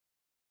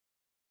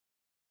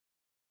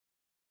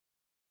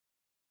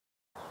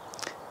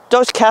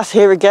Dr. Cath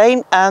here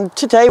again, and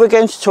today we're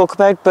going to talk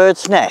about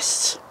birds'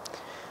 nests.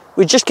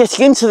 We're just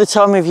getting into the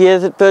time of year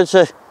that birds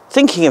are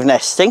thinking of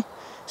nesting.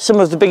 Some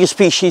of the bigger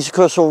species, of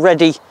course,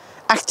 already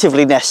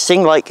actively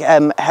nesting, like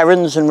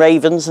herons and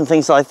ravens and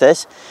things like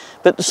this.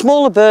 But the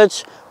smaller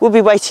birds will be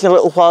waiting a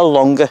little while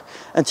longer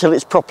until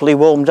it's properly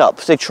warmed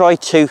up. They try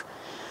to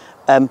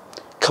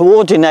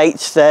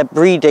coordinate their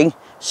breeding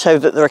so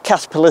that there are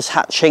caterpillars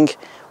hatching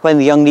when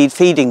the young need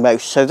feeding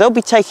most. So they'll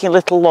be taking a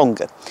little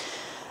longer.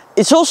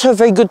 It's also a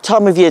very good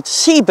time of year to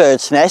see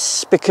birds'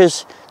 nests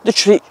because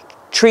the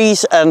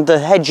trees and the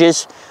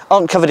hedges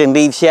aren't covered in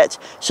leaves yet,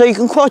 so you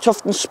can quite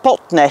often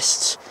spot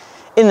nests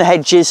in the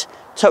hedges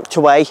tucked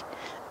away,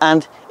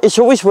 and it's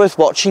always worth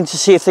watching to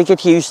see if they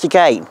get used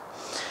again.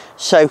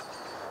 So,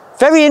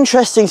 very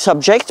interesting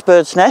subject,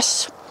 birds'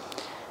 nests.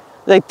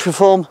 They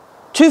perform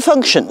two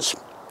functions.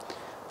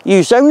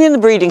 Used only in the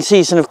breeding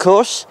season, of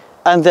course,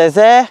 and they're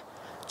there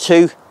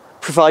to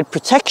provide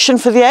protection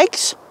for the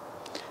eggs.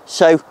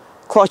 So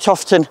quite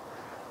often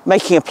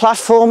making a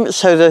platform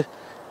so the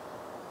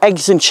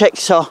eggs and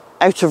chicks are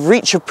out of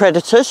reach of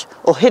predators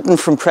or hidden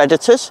from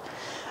predators,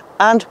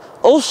 and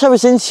also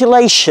as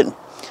insulation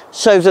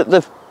so that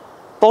the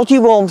body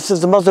warmth of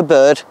the mother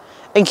bird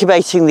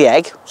incubating the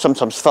egg,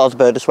 sometimes father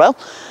bird as well,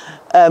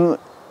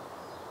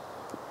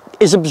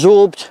 is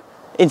absorbed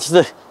into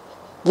the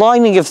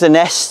lining of the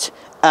nest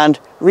and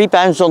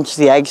rebounds onto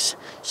the eggs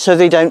so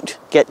they don't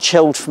get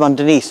chilled from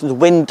underneath and the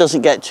wind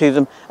doesn't get to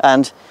them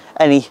and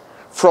any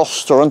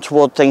frost or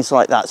untoward things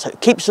like that. So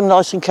it keeps them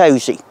nice and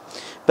cosy.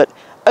 But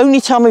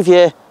only time of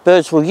year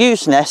birds will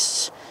use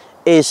nests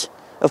is,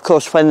 of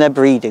course, when they're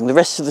breeding. The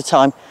rest of the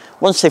time,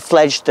 once they've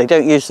fledged, they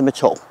don't use them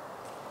at all.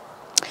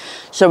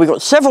 So we've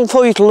got several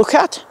for you to look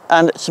at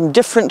and some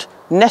different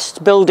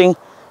nest building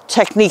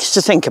techniques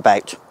to think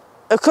about.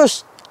 Of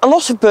course, a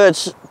lot of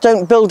birds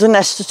don't build a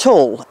nest at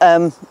all.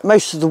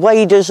 Most of the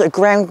waders are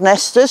ground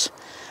nesters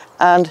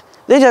and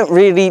they don't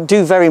really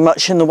do very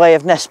much in the way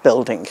of nest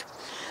building.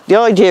 The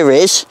idea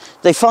is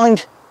they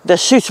find their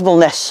suitable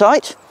nest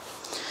site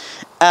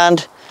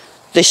and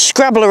they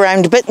scrabble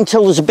around a bit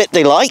until there's a bit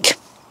they like,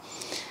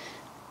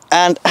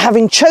 and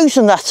having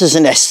chosen that as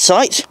a nest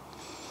site,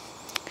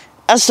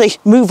 as they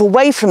move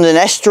away from the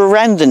nest or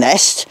around the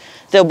nest,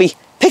 they'll be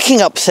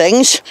picking up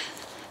things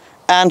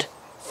and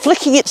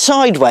flicking it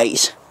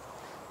sideways.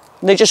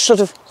 And they just sort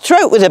of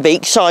throw it with their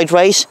beak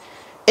sideways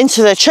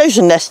into their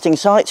chosen nesting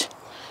site,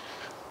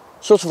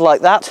 sort of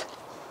like that.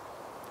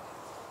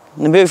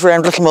 And they move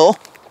around a little more,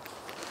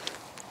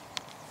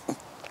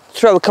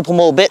 throw a couple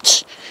more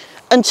bits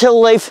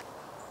until they've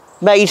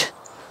made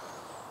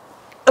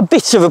a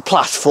bit of a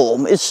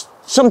platform. It's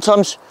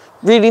sometimes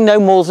really no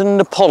more than an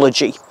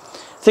apology.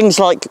 Things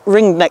like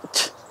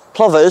ring-necked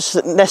plovers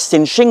that nest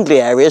in shingly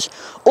areas,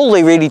 all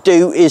they really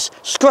do is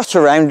strut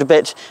around a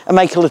bit and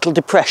make a little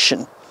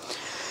depression.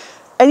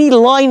 Any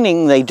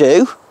lining they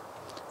do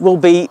will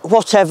be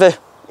whatever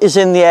is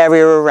in the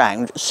area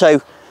around.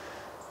 So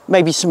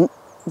maybe some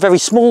very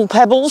small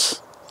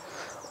pebbles,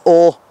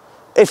 or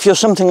if you're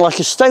something like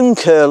a stone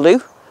curlew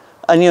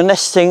and you're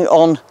nesting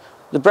on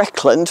the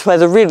Breckland where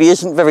there really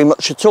isn't very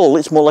much at all,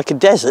 it's more like a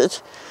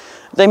desert,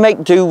 they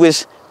make do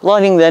with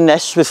lining their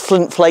nests with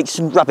flint flakes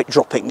and rabbit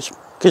droppings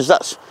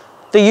because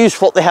they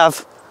use what they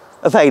have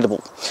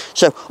available.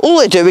 So all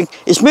they're doing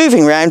is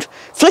moving around,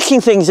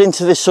 flicking things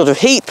into this sort of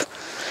heap,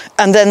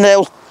 and then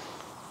they'll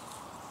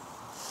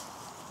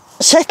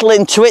settle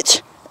into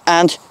it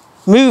and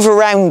move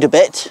around a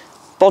bit,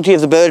 body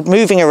of the bird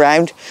moving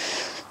around,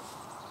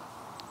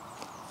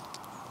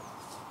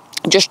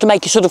 just to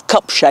make a sort of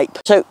cup shape.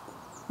 So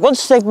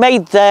once they've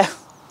made their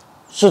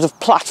sort of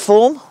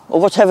platform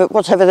or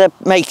whatever they're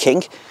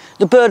making,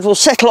 the bird will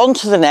settle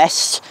onto the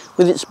nest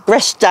with its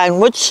breast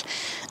downwards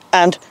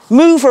and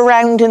move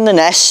around in the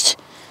nest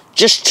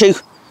just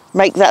to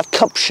make that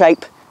cup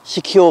shape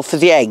secure for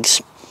the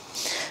eggs.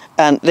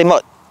 And they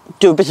might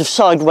do a bit of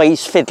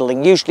sideways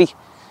fiddling. Usually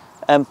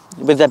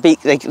with their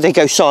beak they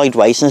go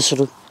sideways and sort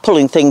of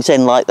pulling things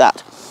in like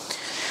that.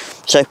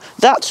 So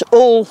that's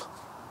all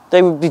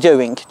they would be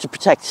doing to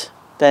protect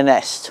their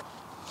nest.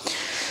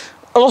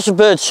 A lot of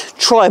birds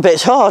try a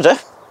bit harder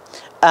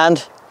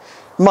and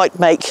might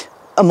make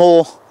a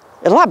more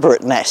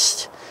elaborate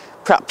nest,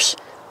 perhaps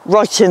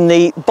right in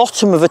the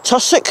bottom of a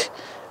tussock.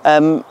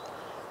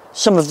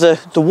 Some of the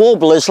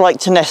warblers like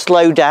to nest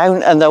low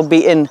down and they'll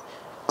be in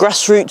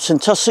grass roots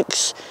and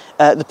tussocks.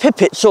 The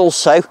pipits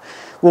also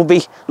will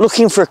be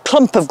looking for a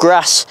clump of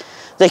grass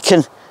they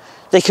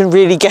can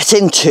really get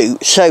into.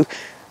 So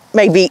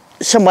maybe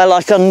somewhere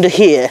like under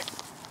here,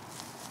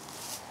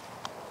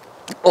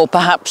 or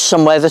perhaps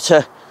somewhere that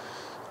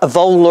a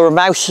vole or a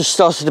mouse has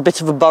started a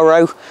bit of a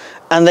burrow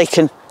and they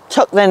can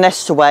tuck their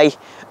nest away,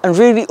 and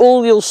really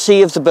all you'll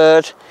see of the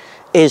bird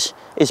is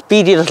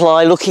beady little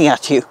eye looking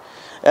at you.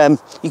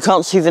 You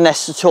can't see the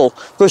nest at all.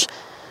 Of course,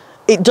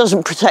 it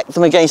doesn't protect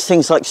them against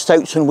things like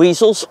stoats and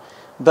weasels,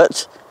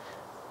 but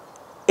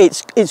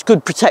it's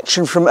good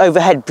protection from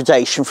overhead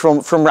predation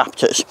from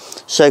raptors.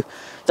 So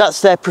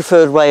that's their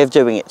preferred way of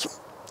doing it.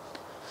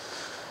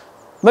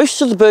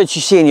 Most of the birds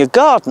you see in your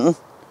garden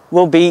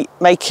will be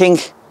making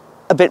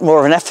a bit more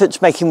of an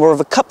effort, making more of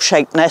a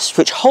cup-shaped nest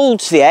which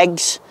holds the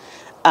eggs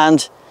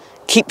and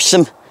keeps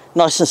them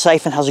nice and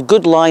safe and has a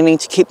good lining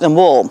to keep them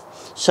warm.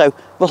 So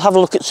we'll have a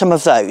look at some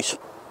of those.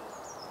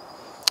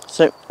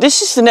 So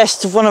this is the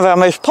nest of one of our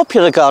most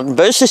popular garden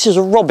birds. This is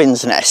a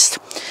robin's nest,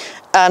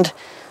 and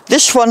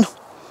this one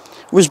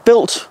was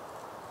built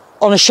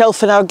on a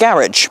shelf in our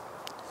garage.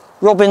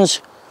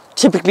 Robins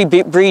typically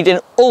breed in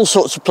all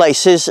sorts of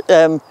places.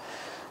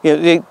 You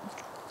know, the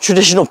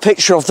traditional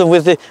picture of them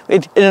with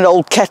in an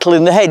old kettle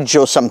in the hedge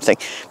or something,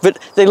 but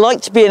they like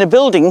to be in a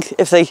building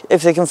if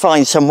they can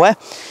find somewhere.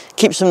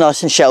 Keeps them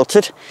nice and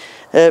sheltered.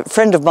 A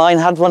friend of mine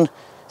had one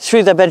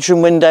through their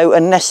bedroom window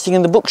and nesting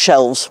in the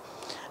bookshelves,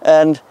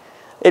 and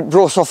it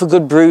brought off a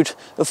good brood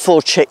of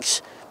 4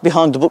 chicks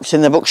behind the books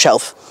in their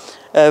bookshelf.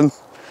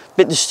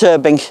 Bit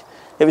disturbing.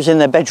 It was in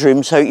their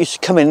bedroom, so it used to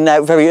come in and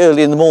out very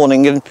early in the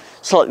morning and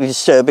slightly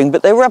disturbing,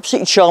 but they were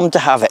absolutely charmed to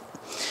have it.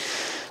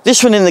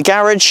 This one in the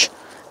garage,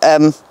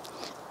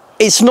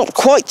 it's not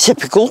quite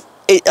typical.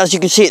 As you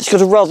can see, it's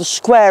got a rather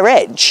square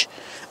edge,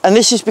 and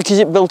this is because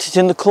it built it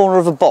in the corner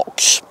of a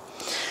box.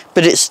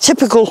 But it's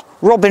typical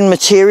robin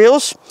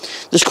materials.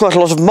 There's quite a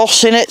lot of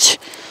moss in it,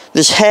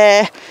 there's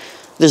hair,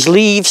 there's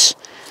leaves,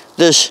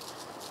 there's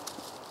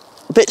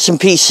bits and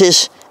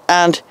pieces,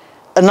 and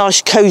a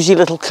nice cosy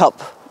little cup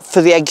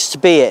for the eggs to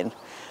be in.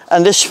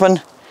 And this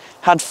one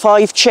had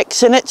 5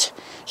 chicks in it,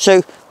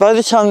 so by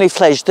the time they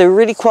fledged they were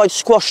really quite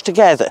squashed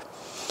together.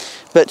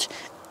 But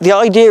the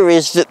idea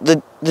is that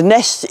the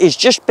nest is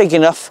just big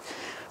enough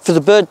for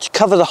the bird to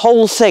cover the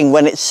whole thing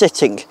when it's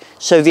sitting,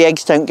 so the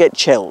eggs don't get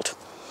chilled.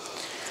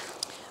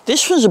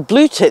 This was a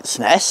blue tit's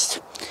nest,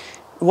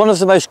 one of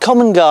the most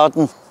common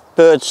garden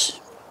birds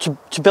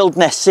to build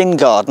nests in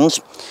gardens,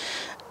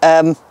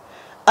 and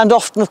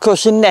often of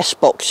course in nest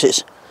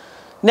boxes.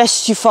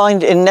 Nests you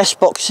find in nest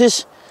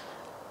boxes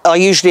are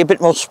usually a bit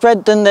more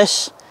spread than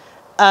this,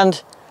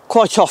 and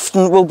quite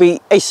often will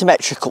be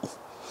asymmetrical.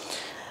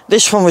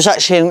 This one was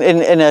actually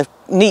in a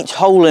neat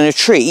hole in a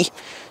tree,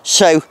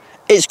 so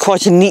it's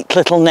quite a neat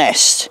little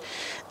nest.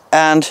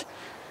 And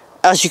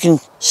as you can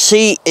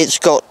see, it's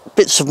got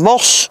bits of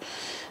moss,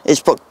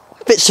 it's got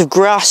bits of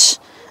grass,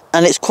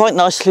 and it's quite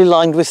nicely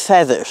lined with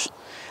feathers.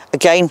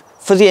 Again,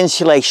 for the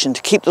insulation,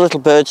 to keep the little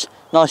birds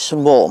nice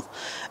and warm.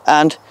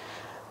 And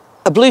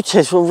a blue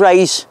tit will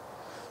raise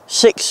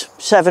 6,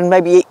 7,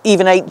 maybe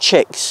even 8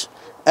 chicks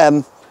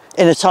in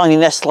a tiny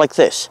nest like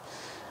this.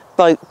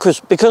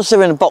 Because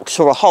they're in a box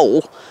or a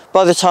hole,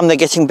 by the time they're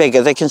getting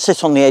bigger, they can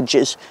sit on the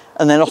edges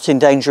and they're not in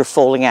danger of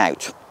falling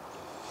out.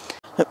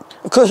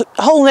 Of course,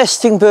 hole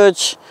nesting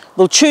birds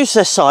will choose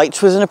their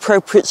sites with an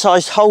appropriate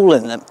sized hole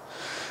in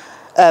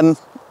them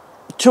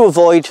to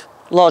avoid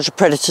larger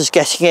predators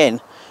getting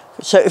in.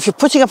 So if you're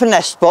putting up a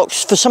nest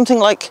box for something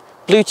like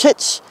blue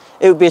tits,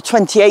 it would be a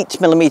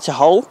 28mm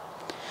hole,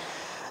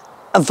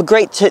 and for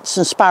great tits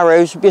and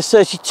sparrows it would be a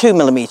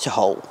 32mm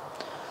hole.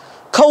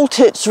 Coal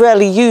tits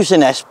rarely use a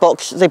nest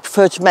box. They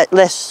prefer to make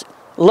less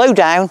low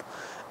down,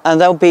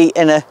 and they'll be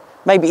in a,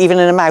 maybe even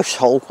in a mouse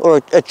hole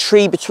or a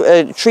tree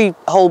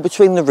hole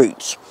between the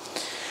roots.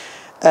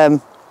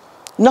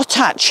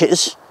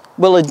 Nuthatches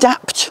will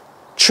adapt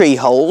tree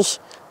holes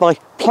by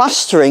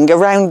plastering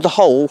around the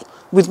hole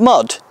with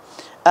mud,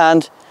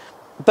 and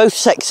both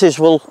sexes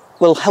will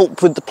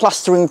help with the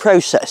plastering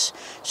process.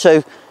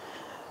 So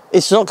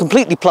it's not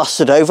completely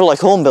plastered over like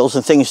hornbills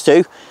and things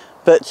do,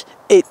 but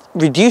it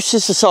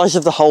reduces the size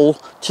of the hole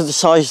to the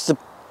size the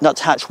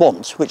nuthatch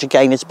wants, which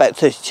again is about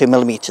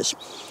 32mm.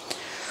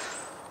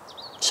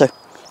 So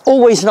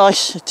always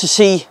nice to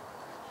see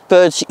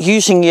birds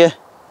using your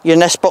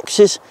nest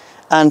boxes,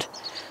 and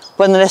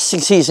when the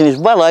nesting season is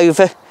well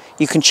over,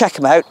 you can check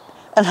them out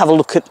and have a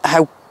look at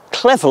how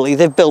cleverly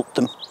they've built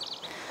them.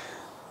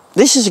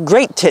 This is a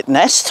great tit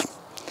nest,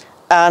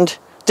 and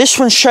this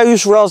one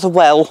shows rather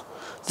well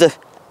the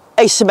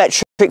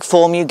asymmetric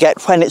form you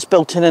get when it's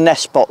built in a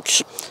nest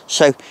box.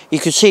 So you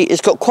can see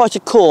it's got quite a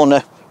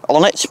corner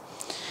on it.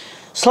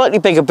 Slightly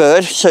bigger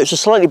bird, so it's a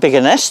slightly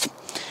bigger nest,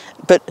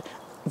 but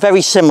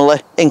very similar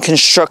in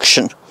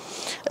construction.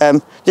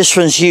 This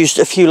one's used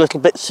a few little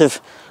bits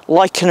of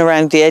lichen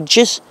around the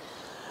edges.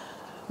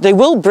 They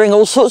will bring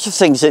all sorts of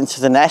things into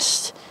the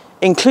nest,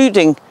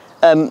 including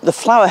the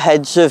flower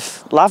heads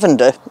of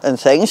lavender and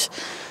things,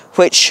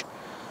 which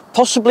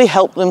possibly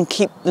help them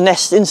keep the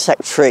nest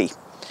insect free.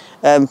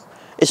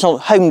 It's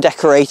not home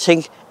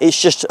decorating, it's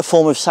just a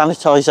form of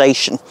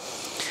sanitisation.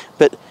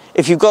 But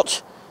if you've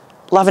got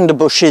lavender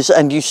bushes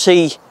and you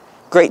see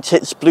great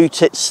tits, blue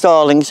tits,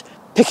 starlings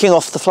picking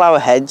off the flower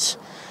heads,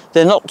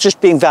 they're not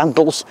just being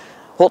vandals.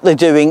 What they're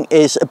doing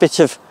is a bit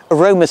of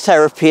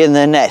aromatherapy in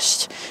their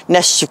nest.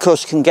 Nests, of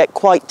course, can get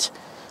quite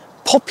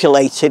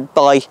populated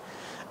by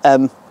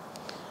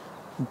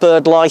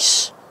bird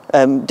lice.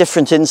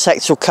 Different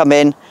insects will come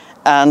in,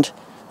 and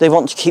they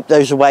want to keep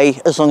those away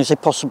as long as they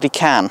possibly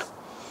can.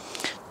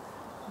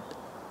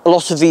 A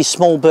lot of these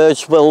small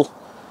birds will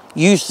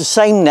use the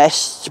same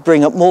nest to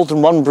bring up more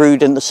than one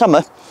brood in the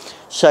summer,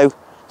 so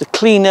the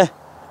cleaner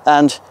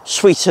and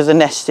sweeter the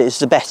nest is,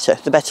 the better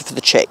for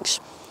the chicks.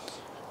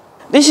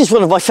 This is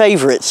one of my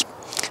favourites.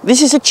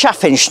 This is a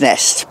chaffinch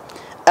nest,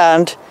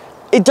 and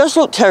it does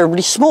look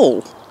terribly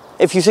small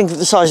if you think of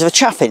the size of a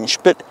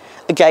chaffinch, but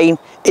again,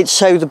 it's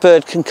so the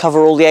bird can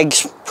cover all the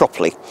eggs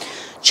properly.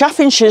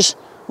 Chaffinches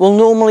will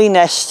normally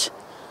nest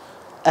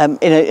in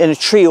a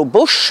tree or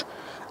bush,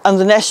 and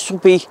the nest will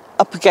be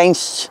up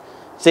against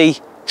the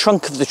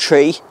trunk of the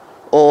tree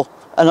or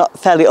a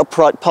fairly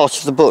upright part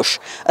of the bush,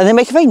 and they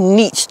make a very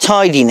neat,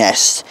 tidy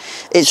nest.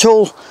 It's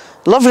all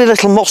lovely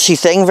little mossy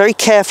thing, very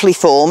carefully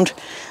formed.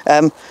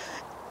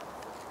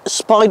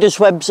 Spiders'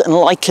 webs and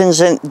lichens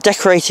and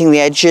decorating the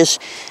edges,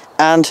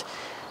 and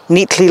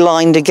neatly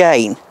lined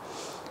again.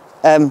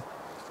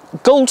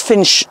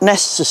 Goldfinch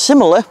nests are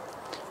similar,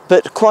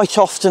 but quite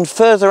often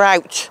further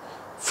out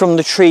from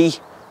the tree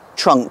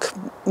trunk,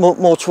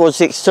 more towards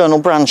the external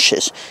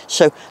branches.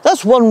 So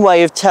that's one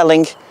way of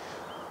telling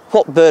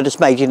what bird has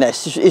made your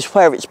nest, is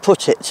where it's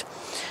put it.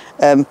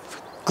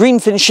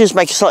 Greenfinches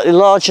make a slightly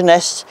larger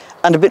nest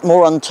and a bit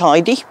more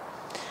untidy,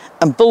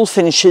 and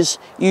bullfinches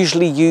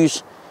usually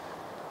use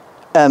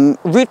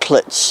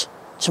rootlets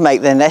to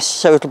make their nests,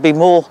 so it'll be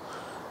more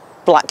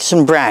blacks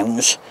and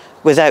browns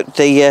without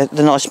the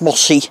nice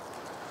mossy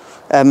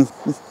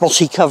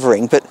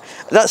covering. But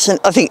that's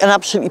I think an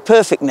absolutely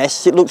perfect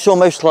nest. It looks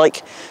almost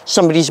like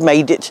somebody's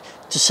made it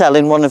to sell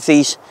in one of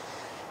these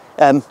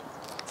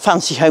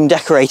fancy home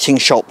decorating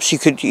shops. You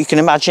can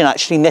imagine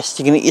actually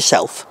nesting in it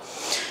yourself.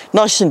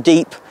 Nice and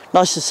deep,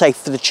 nice and safe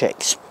for the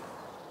chicks.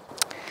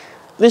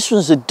 This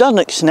one's a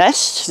Dunnock's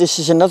nest. This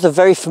is another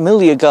very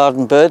familiar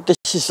garden bird.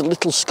 This is a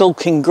little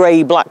skulking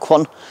grey-black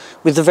one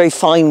with a very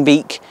fine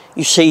beak.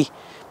 You see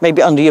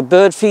maybe under your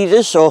bird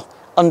feeders or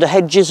under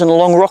hedges and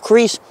along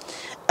rockeries.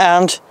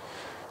 And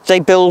they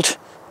build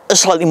a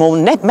slightly more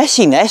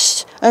messy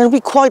nest, and it'll be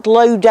quite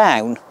low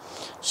down.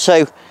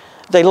 So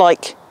they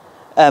like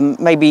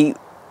maybe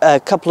a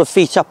couple of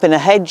feet up in a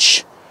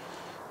hedge,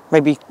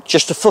 maybe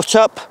just a foot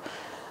up.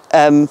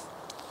 And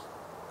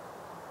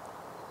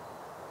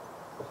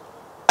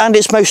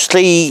it's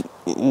mostly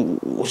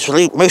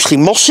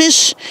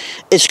mosses.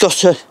 It's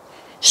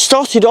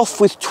started off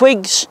with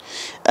twigs,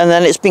 and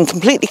then it's been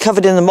completely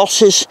covered in the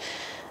mosses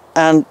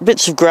and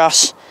bits of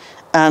grass,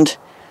 and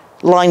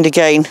lined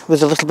again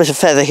with a little bit of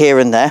feather here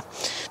and there.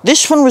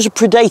 This one was a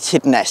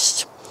predated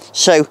nest,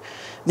 so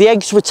the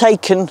eggs were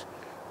taken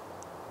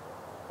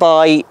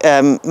by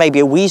maybe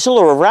a weasel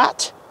or a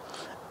rat,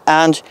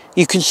 and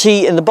you can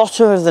see in the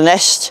bottom of the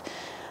nest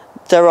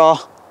there are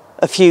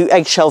a few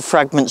eggshell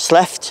fragments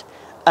left,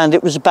 and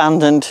it was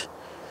abandoned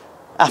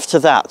after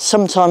that.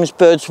 Sometimes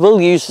birds will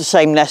use the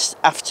same nest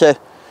after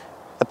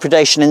a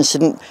predation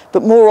incident,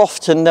 but more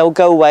often they'll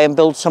go away and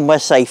build somewhere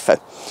safer.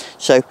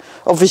 So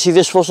obviously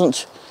this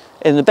wasn't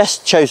in the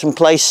best chosen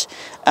place,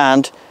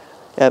 and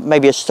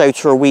maybe a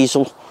stoat or a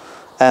weasel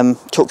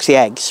took the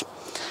eggs.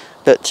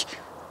 But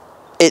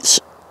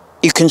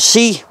you can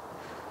see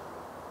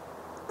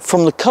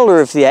from the colour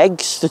of the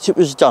eggs that it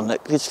was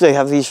Dunnock. They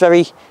have these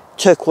very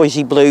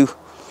turquoisey blue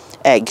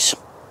eggs.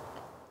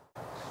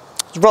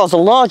 It's a rather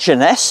larger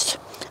nest,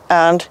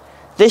 and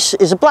this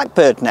is a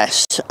blackbird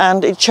nest,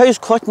 and it chose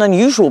quite an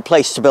unusual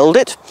place to build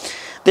it.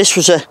 This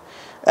was an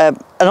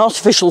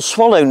artificial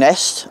swallow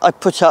nest I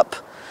put up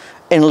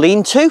in a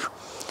lean-to,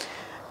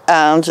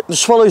 and the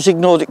swallows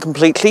ignored it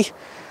completely,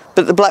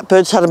 but the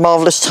blackbirds had a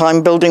marvellous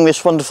time building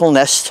this wonderful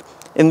nest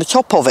in the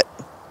top of it.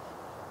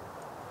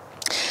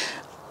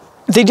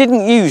 They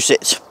didn't use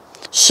it,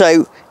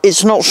 so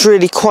it's not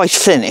really quite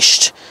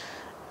finished.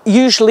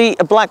 Usually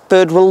a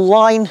blackbird will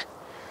line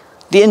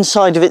the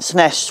inside of its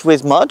nest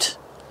with mud,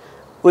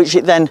 which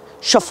it then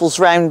shuffles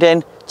round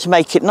in to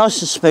make it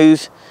nice and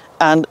smooth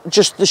and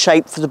just the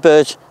shape for the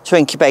bird to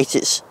incubate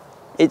its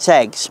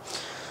eggs.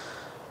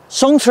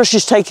 Song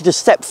thrushes take it a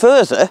step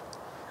further,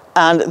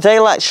 and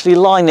they'll actually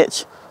line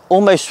it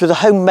almost with a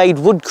homemade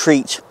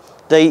woodcrete.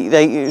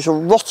 They use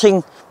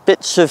rotting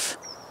bits of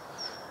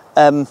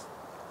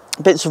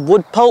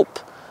wood pulp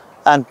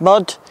and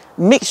mud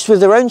mixed with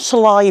their own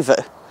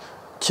saliva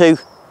to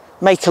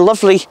make a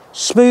lovely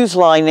smooth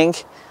lining,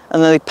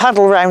 and then they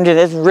paddle around in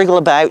it and wriggle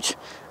about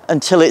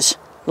until it's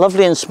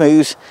lovely and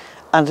smooth,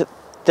 and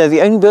they're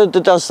the only bird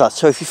that does that.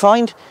 So if you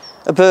find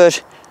a bird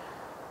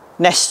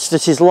nest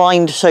that is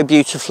lined so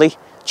beautifully,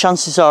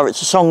 chances are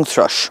it's a song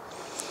thrush.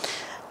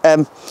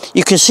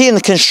 You can see in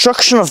the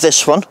construction of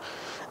this one,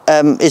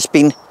 it's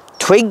been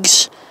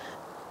twigs,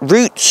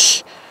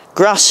 roots,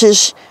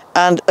 grasses,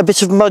 and a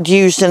bit of mud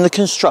used in the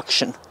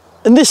construction.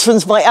 And this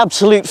one's my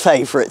absolute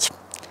favourite.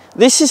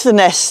 This is the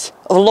nest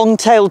of a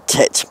long-tailed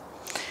tit,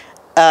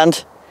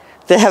 and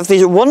they have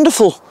these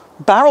wonderful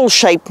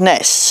barrel-shaped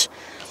nests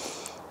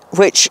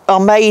which are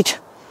made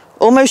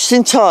almost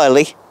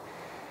entirely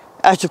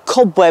out of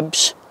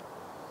cobwebs,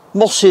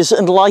 mosses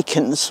and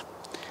lichens,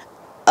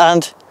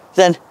 and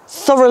then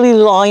thoroughly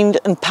lined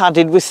and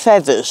padded with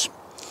feathers.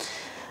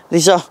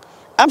 These are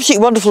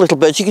absolutely wonderful little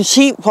birds. You can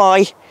see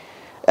why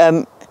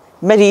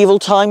medieval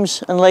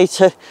times and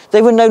later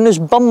they were known as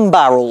bum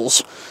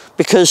barrels,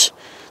 because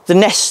the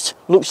nest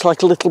looks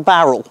like a little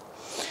barrel.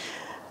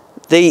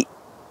 The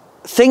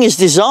thing is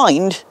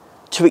designed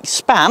to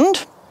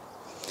expand.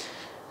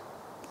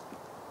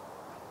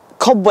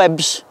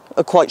 Cobwebs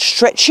are quite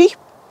stretchy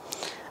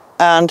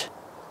and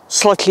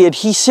slightly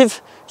adhesive,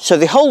 so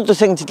they hold the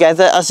thing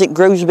together as it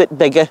grows a bit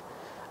bigger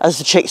as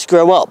the chicks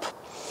grow up.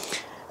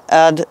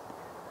 And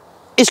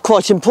it's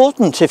quite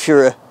important if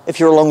you're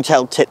a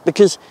long-tailed tit,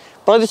 because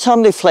by the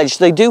time they fledge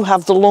they do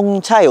have the long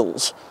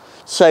tails.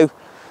 So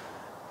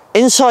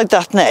inside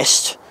that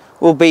nest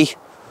will be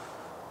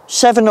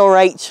 7 or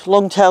 8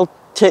 long-tailed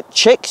tit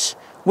chicks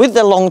with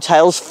their long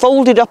tails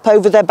folded up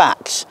over their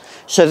backs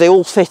so they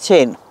all fit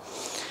in.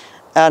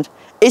 And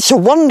it's a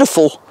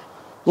wonderful,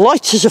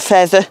 light as a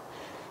feather,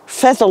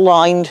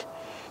 feather-lined,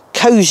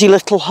 cosy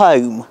little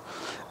home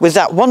with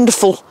that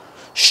wonderful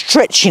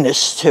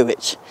stretchiness to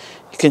it.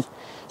 You can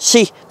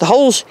see the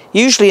holes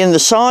usually in the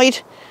side,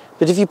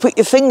 but if you put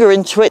your finger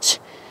into it,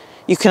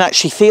 you can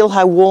actually feel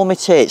how warm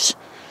it is.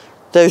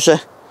 Those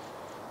are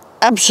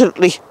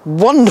absolutely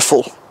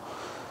wonderful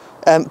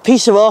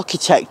piece of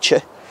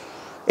architecture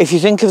if you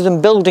think of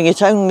them building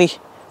it only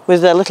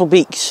with their little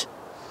beaks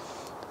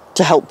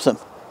to help them.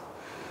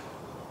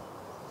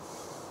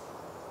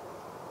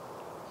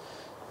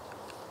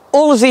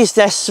 All of these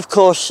nests, of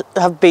course,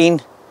 have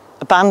been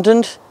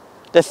abandoned.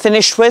 They're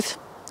finished with.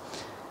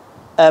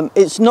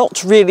 It's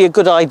not really a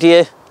good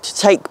idea to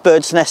take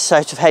birds' nests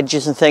out of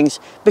hedges and things,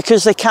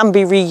 because they can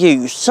be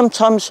reused,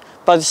 sometimes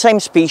by the same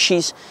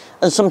species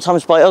and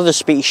sometimes by other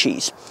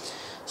species.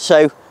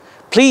 So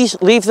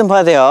please leave them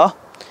where they are.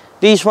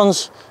 These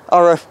ones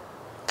are a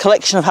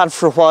collection I've had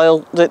for a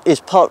while that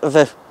is part of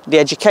the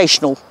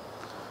educational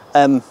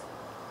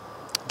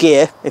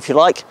gear, if you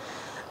like,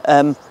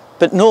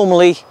 but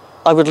normally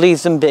I would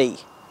leave them be.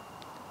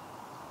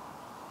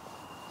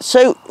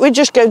 So we're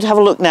just going to have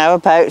a look now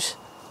about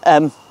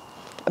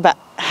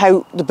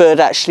how the bird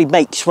actually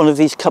makes one of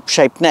these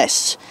cup-shaped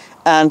nests.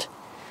 And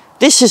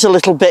this is a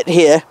little bit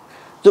here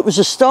that was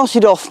a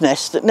started off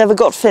nest that never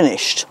got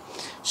finished.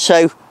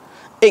 So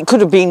it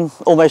could have been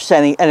almost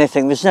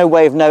anything. There's no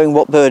way of knowing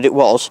what bird it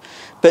was,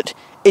 but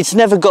it's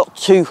never got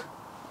to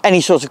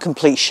any sort of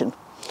completion.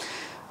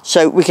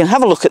 So we can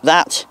have a look at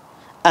that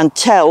and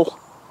tell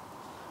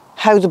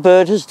how the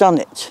bird has done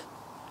it.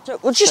 So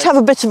we'll just have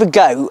a bit of a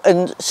go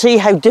and see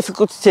how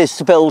difficult it is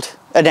to build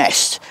a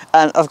nest.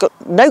 And I've got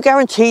no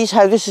guarantees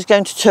how this is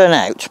going to turn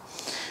out.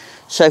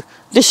 So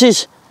this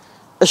is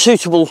a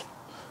suitable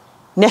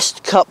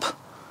nest cup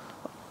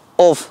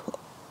of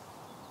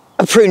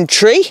a pruned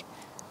tree,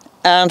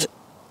 and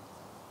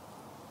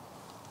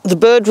the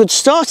bird would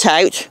start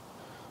out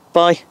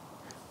by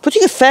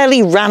putting a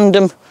fairly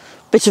random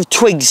bit of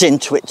twigs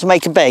into it to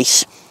make a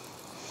base.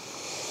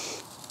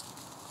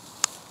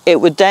 It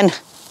would then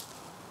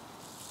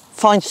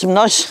find some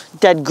nice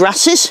dead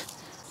grasses,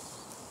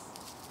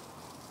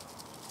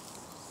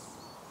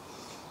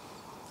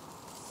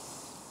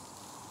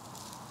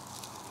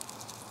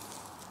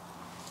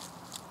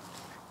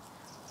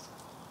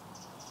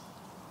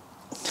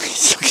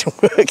 it's not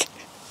going to work.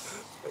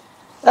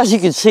 As you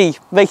can see,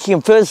 making a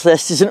bird's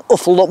nest is an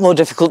awful lot more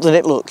difficult than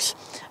it looks.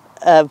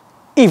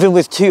 Even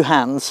with 2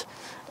 hands,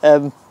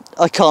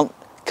 I can't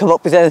come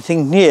up with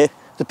anything near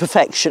the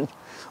perfection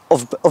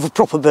of a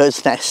proper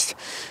bird's nest.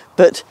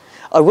 But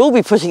I will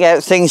be putting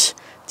out things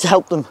to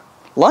help them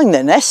line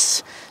their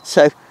nests,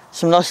 so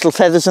some nice little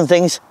feathers and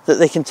things that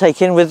they can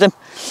take in with them,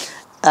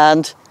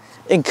 and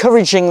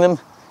encouraging them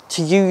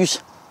to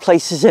use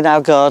places in our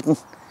garden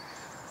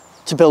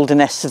to build a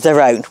nest of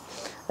their own.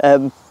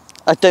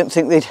 I don't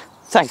think they'd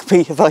thank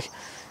me if I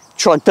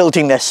tried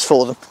building nests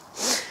for them.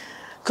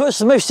 Of course,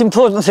 the most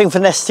important thing for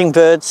nesting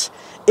birds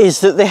is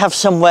that they have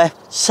somewhere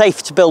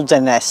safe to build their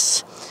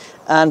nests,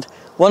 and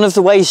one of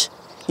the ways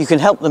you can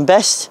help them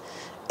best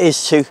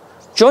is to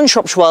join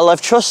Shropshire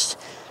Wildlife Trust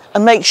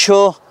and make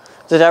sure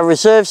that our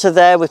reserves are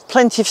there with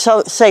plenty of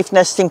safe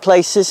nesting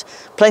places,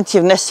 plenty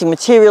of nesting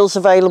materials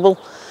available,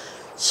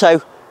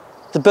 so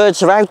the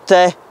birds are out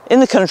there in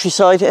the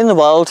countryside, in the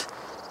wild,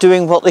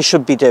 doing what they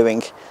should be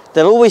doing.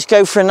 They'll always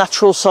go for a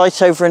natural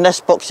site over a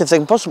nest box if they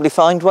can possibly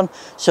find one,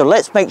 so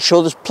let's make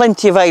sure there's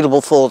plenty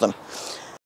available for them.